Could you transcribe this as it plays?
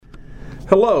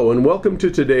Hello, and welcome to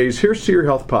today's Here's to Your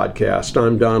Health podcast.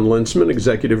 I'm Don Linsman,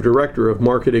 Executive Director of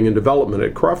Marketing and Development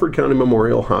at Crawford County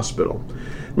Memorial Hospital.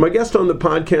 My guest on the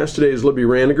podcast today is Libby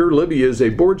Ranniger. Libby is a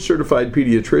board-certified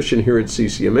pediatrician here at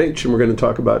CCMH, and we're going to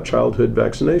talk about childhood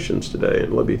vaccinations today.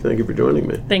 And Libby, thank you for joining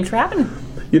me. Thanks for having me.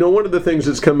 You know, one of the things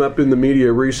that's come up in the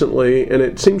media recently, and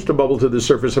it seems to bubble to the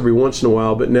surface every once in a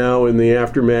while, but now in the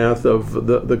aftermath of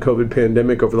the COVID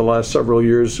pandemic over the last several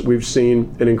years, we've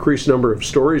seen an increased number of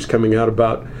stories coming out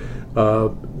about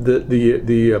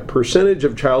the percentage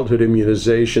of childhood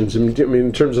immunizations. I mean,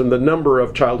 in terms of the number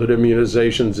of childhood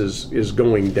immunizations is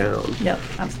going down. Yep,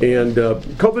 absolutely. And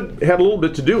COVID had a little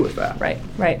bit to do with that.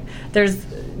 Right. There's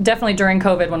definitely during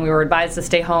COVID when we were advised to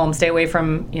stay home, stay away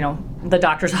from, the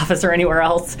doctor's office or anywhere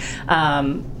else,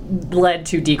 led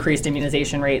to decreased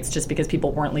immunization rates just because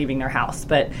people weren't leaving their house.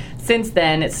 But since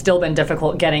then, it's still been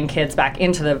difficult getting kids back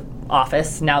into the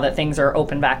office now that things are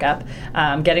open back up,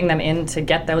 getting them in to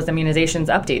get those immunizations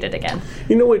updated again.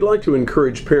 We'd like to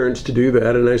encourage parents to do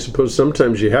that, and I suppose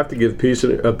sometimes you have to give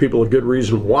people a good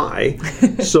reason why.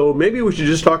 So maybe we should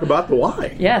just talk about the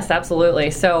why. Yes,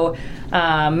 absolutely. So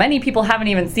many people haven't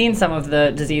even seen some of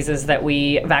the diseases that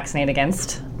we vaccinate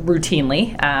against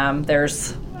routinely.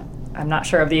 I'm not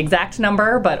sure of the exact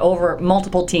number, but over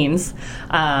multiple teens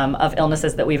of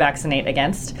illnesses that we vaccinate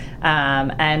against.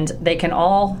 And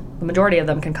the majority of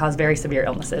them can cause very severe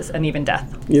illnesses and even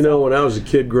death. When I was a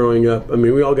kid growing up,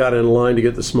 we all got in line to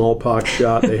get the smallpox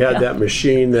shot. They had that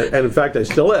machine and in fact, I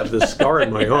still have this scar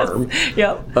in my arm.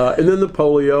 Yep. And then the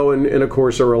polio, and of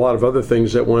course, there were a lot of other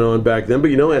things that went on back then.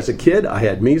 But as a kid, I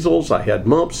had measles, I had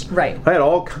mumps. Right. I had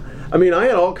all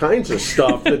kinds of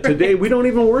stuff that today we don't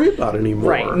even worry about anymore.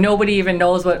 Right. Nobody even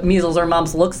knows what measles or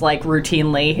mumps looks like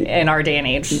routinely in our day and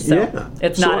age. So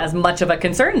it's not as much of a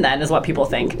concern then as what people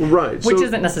think. Right. Which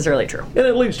isn't necessarily true. And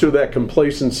it leads to that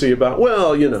complacency about,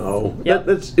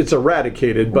 it's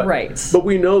eradicated. But, right. But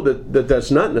we know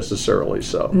that's not necessarily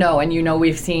so. No, and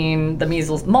we've seen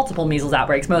the multiple measles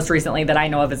outbreaks. Most recently that I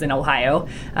know of is in Ohio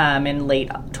in late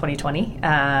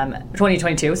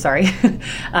 2022, sorry.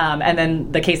 And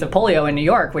then the case of polio in New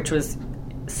York, which was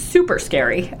super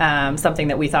scary, something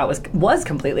that we thought was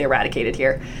completely eradicated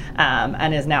here,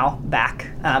 and is now back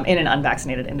in an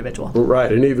unvaccinated individual.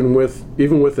 Right, and even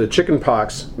with the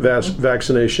chickenpox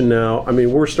vaccination now,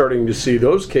 we're starting to see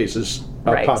those cases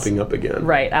popping up again.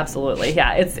 Right, absolutely.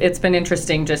 Yeah, it's been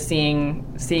interesting just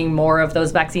seeing more of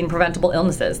those vaccine preventable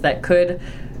illnesses that could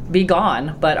be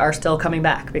gone but are still coming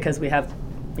back because we have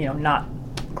not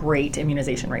great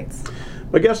immunization rates.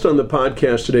 My guest on the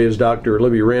podcast today is Dr.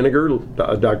 Libby Ranniger.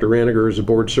 Dr. Ranniger is a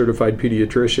board-certified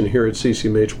pediatrician here at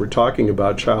CCMH. We're talking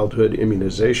about childhood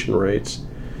immunization rates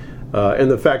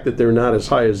and the fact that they're not as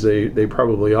high as they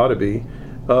probably ought to be.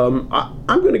 I'm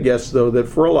going to guess, though, that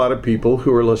for a lot of people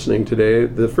who are listening today,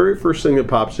 the very first thing that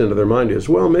pops into their mind is,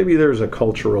 well, maybe there's a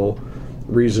cultural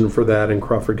reason for that in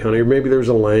Crawford County, or maybe there's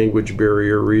a language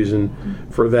barrier reason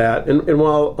for that. And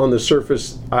while on the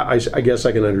surface, I guess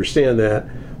I can understand that,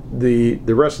 the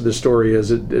rest of the story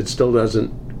is it still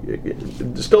doesn't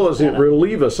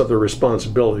relieve us of the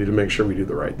responsibility to make sure we do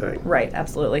the right thing. Right,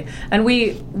 absolutely. And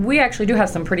we actually do have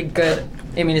some pretty good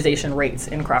immunization rates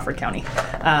in Crawford County.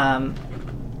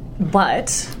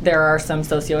 But there are some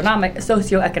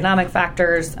socioeconomic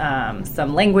factors,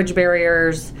 some language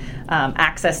barriers,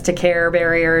 access to care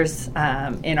barriers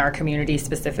in our community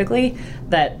specifically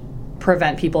that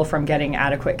prevent people from getting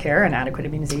adequate care and adequate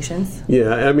immunizations.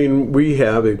 Yeah, we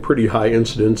have a pretty high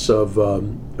incidence of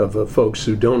folks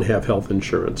who don't have health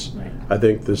insurance. Right. I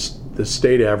think the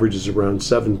state average is around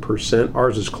 7%.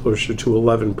 Ours is closer to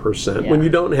 11%. Yeah. When you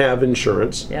don't have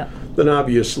insurance, then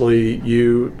obviously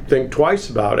you think twice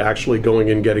about actually going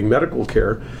and getting medical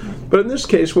care. But in this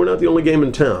case, we're not the only game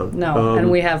in town. No, and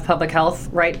we have public health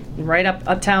right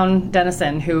uptown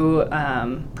Denison who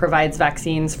provides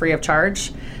vaccines free of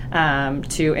charge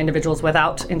to individuals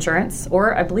without insurance,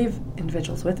 or I believe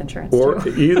individuals with insurance. Or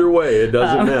too. Either way, it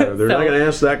doesn't matter. They're not going to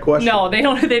ask that question. No, they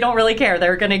don't. They don't really care.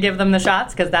 They're going to give them the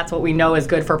shots because that's what we know is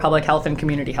good for public health and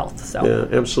community health. So yeah,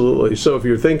 absolutely. So if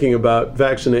you're thinking about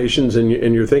vaccinations and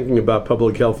you're thinking about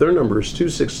public health, their number is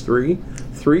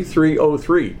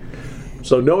 263-3303.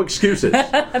 So no excuses.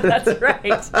 That's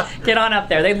right. Get on up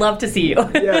there. They'd love to see you.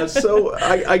 Yeah. So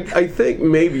I think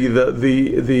maybe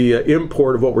the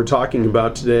import of what we're talking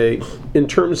about today, in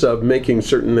terms of making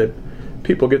certain that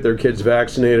people get their kids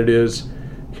vaccinated, is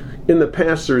in the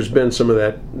past there's been some of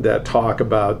that talk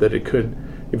about that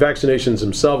vaccinations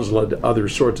themselves led to other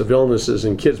sorts of illnesses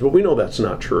in kids, but we know that's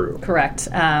not true. Correct.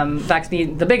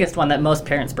 The biggest one that most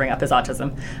parents bring up is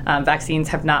autism. Vaccines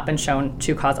have not been shown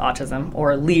to cause autism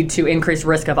or lead to increased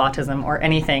risk of autism or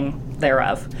anything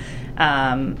thereof.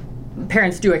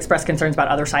 Parents do express concerns about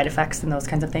other side effects and those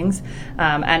kinds of things.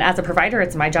 And as a provider,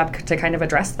 it's my job to kind of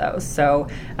address those. So,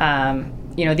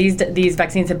 these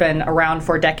vaccines have been around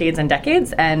for decades and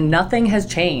decades, and nothing has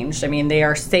changed. I mean, they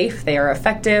are safe, they are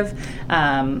effective.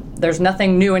 There's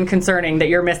nothing new and concerning that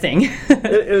you're missing.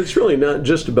 It's really not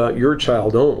just about your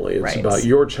child only. It's right. about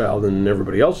your child and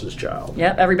everybody else's child.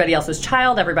 Yep, everybody else's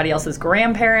child, everybody else's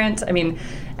grandparent. I mean,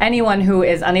 anyone who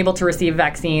is unable to receive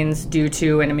vaccines due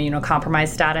to an immunocompromised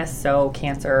status, so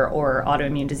cancer or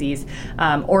autoimmune disease,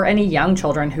 or any young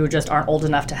children who just aren't old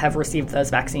enough to have received those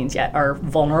vaccines yet are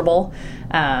vulnerable.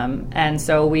 And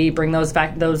so we bring those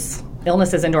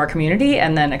illnesses into our community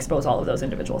and then expose all of those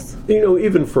individuals.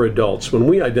 Even for adults, when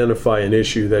we identify an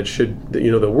issue that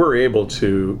that we're able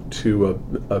to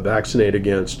vaccinate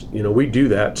against, we do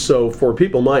that. So for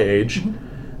people my age,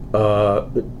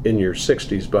 in your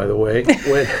 60s, by the way,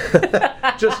 when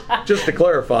just to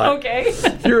clarify, okay.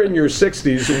 If you're in your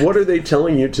 60s, what are they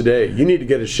telling you today? You need to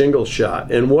get a shingles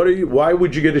shot. And why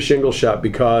would you get a shingles shot?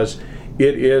 Because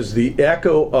it is the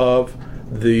echo of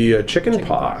the chicken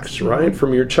pox, right,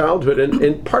 from your childhood.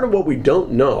 And part of what we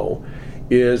don't know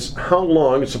is how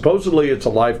long, supposedly it's a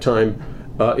lifetime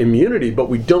immunity, but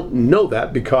we don't know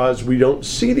that because we don't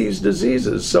see these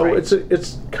diseases. So right.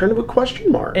 It's kind of a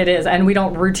question mark. It is, and we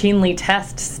don't routinely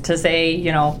test to say,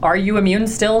 are you immune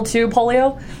still to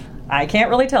polio? I can't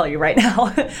really tell you right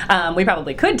now. We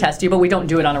probably could test you, but we don't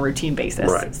do it on a routine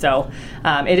basis. Right. So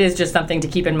it is just something to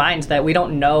keep in mind that we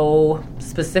don't know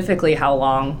specifically how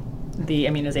long the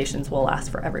immunizations will last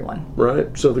for everyone. Right.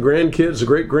 So the grandkids, the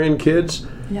great-grandkids,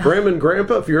 yeah. Grandma and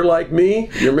Grandpa, if you're like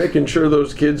me, you're making sure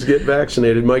those kids get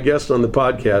vaccinated. My guest on the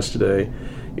podcast today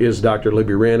is Dr.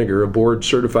 Libby Ranniger, a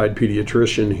board-certified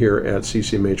pediatrician here at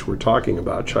CCMH. We're talking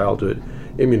about childhood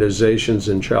immunizations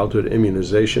and childhood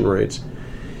immunization rates.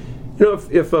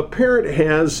 If a parent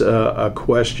has a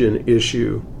question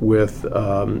issue with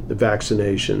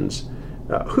vaccinations,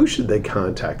 who should they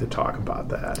contact to talk about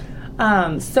that?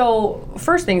 So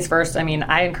first things first,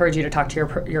 I encourage you to talk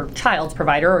to your child's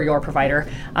provider or your provider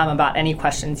about any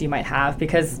questions you might have,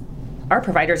 because our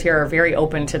providers here are very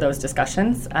open to those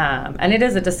discussions, and it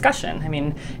is a discussion.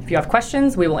 If you have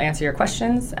questions, we will answer your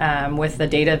questions with the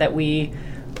data that we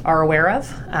are aware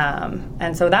of,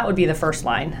 and so that would be the first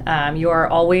line. You are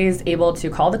always able to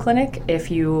call the clinic if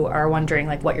you are wondering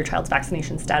what your child's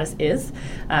vaccination status is.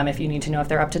 If you need to know if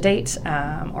they're up to date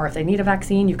or if they need a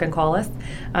vaccine, you can call us.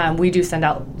 We do send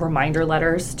out reminder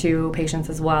letters to patients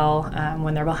as well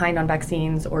when they're behind on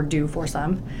vaccines or due for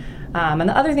some. And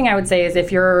the other thing I would say is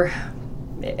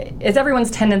it's everyone's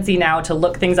tendency now to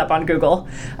look things up on Google.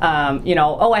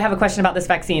 I have a question about this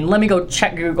vaccine. Let me go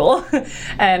check Google.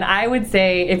 And I would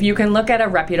say if you can look at a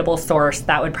reputable source,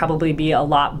 that would probably be a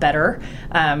lot better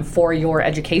for your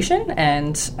education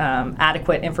and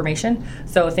adequate information.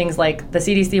 So things like the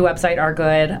CDC website are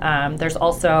good. There's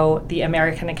also the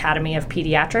American Academy of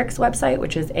Pediatrics website,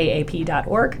 which is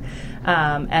aap.org.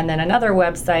 And then another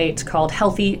website called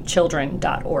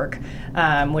healthychildren.org,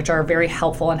 which are very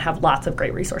helpful and have lots of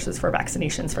great resources for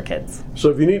vaccinations for kids. So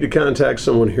if you need to contact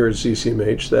someone here at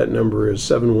CCMH, that number is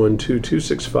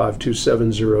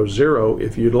 712-265-2700.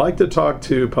 If you'd like to talk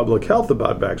to public health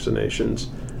about vaccinations,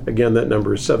 again, that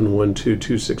number is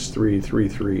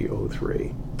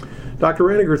 712-263-3303. Dr.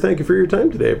 Ranniger, thank you for your time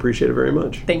today. I appreciate it very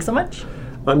much. Thanks so much.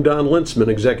 I'm Don Lintzman,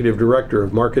 Executive Director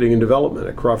of Marketing and Development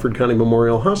at Crawford County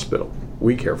Memorial Hospital.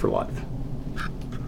 We care for life.